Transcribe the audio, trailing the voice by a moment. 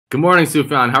Good morning,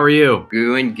 Sufjan. How are you?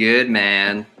 Doing good,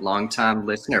 man. Long time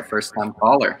listener, first time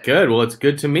caller. Good. Well, it's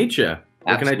good to meet you.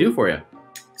 What can I do for you?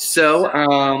 So,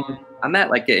 I'm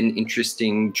at like an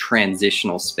interesting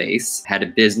transitional space. Had a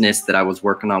business that I was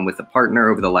working on with a partner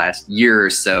over the last year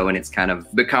or so, and it's kind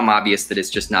of become obvious that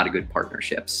it's just not a good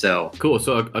partnership. So Cool.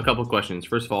 So a couple questions.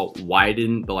 First of all, why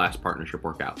didn't the last partnership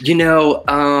work out?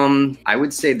 I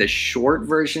would say the short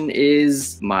version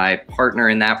is my partner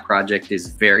in that project is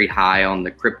very high on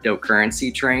the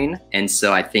cryptocurrency train. And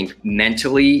so I think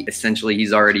mentally, essentially,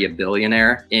 he's already a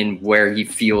billionaire in where he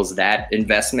feels that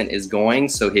investment is going.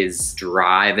 So his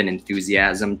drive and enthusiasm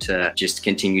to just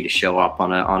continue to show up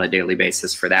on a daily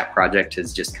basis for that project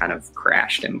has just kind of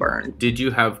crashed and burned. Did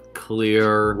you have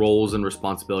clear roles and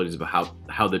responsibilities about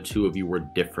how the two of you were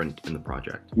different in the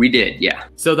project? We did, yeah.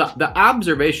 So the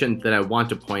observation that I want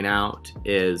to point out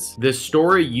is the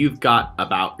story you've got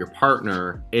about your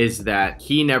partner is that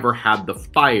he never had the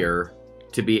fire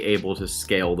to be able to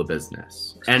scale the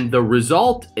business. And the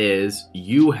result is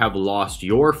you have lost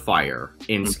your fire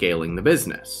in scaling the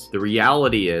business. The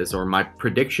reality is, or my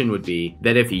prediction would be,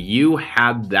 that if you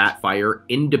had that fire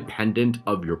independent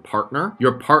of your partner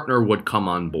would come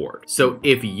on board. So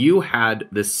if you had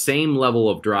the same level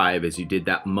of drive as you did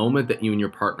that moment that you and your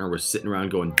partner were sitting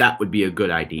around going, that would be a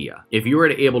good idea. If you were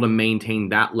able to maintain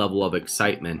that level of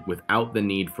excitement without the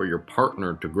need for your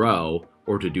partner to grow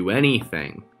or to do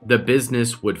anything, the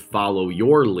business would follow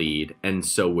your lead, and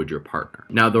so would your partner.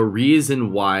 Now, the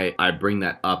reason why I bring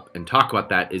that up and talk about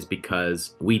that is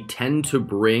because we tend to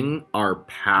bring our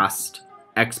past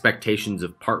expectations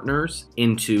of partners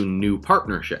into new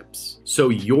partnerships. So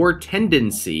your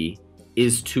tendency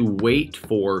is to wait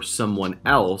for someone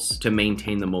else to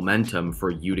maintain the momentum for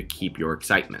you to keep your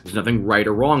excitement. There's nothing right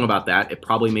or wrong about that. It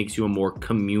probably makes you a more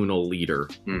communal leader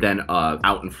than a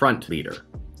out in front leader,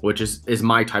 which is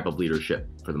my type of leadership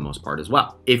for the most part as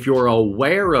well. If you're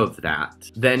aware of that,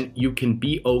 then you can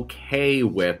be okay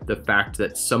with the fact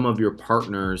that some of your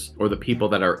partners or the people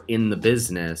that are in the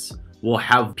business will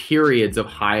have periods of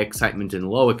high excitement and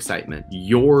low excitement.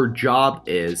 Your job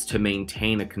is to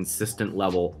maintain a consistent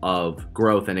level of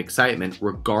growth and excitement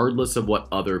regardless of what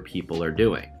other people are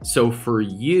doing. So for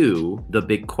you, the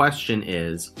big question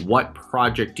is, what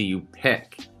project do you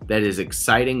pick that is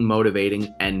exciting,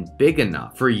 motivating, and big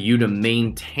enough for you to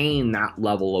maintain that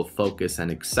level of focus and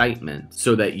excitement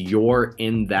so that you're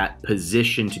in that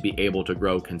position to be able to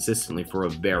grow consistently for a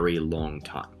very long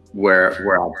time? Where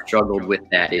I've struggled with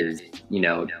that is,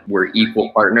 we're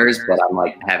equal partners, but I'm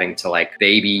like having to like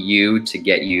baby you to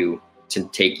get you to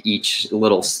take each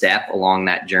little step along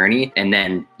that journey. And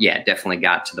then, yeah, definitely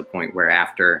got to the point where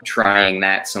after trying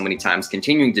that so many times,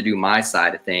 continuing to do my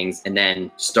side of things, and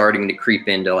then starting to creep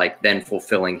into like then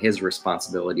fulfilling his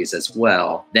responsibilities as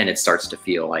well, then it starts to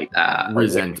feel like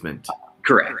resentment.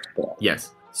 Correct.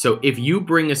 Yes. So if you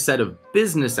bring a set of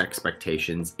business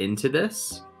expectations into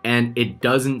this, and it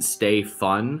doesn't stay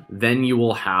fun, then you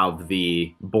will have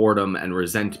the boredom and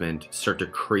resentment start to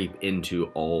creep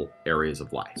into all areas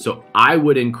of life. So I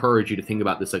would encourage you to think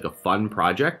about this like a fun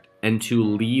project and to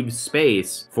leave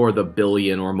space for the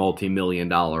billion or multi-million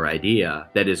dollar idea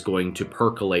that is going to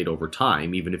percolate over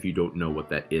time, even if you don't know what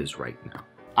that is right now.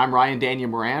 I'm Ryan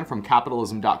Daniel Moran from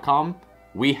capitalism.com.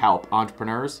 We help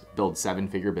entrepreneurs build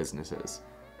seven-figure businesses.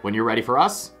 When you're ready for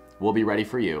us, we'll be ready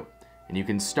for you. And you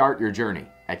can start your journey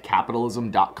at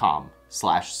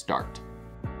capitalism.com/start.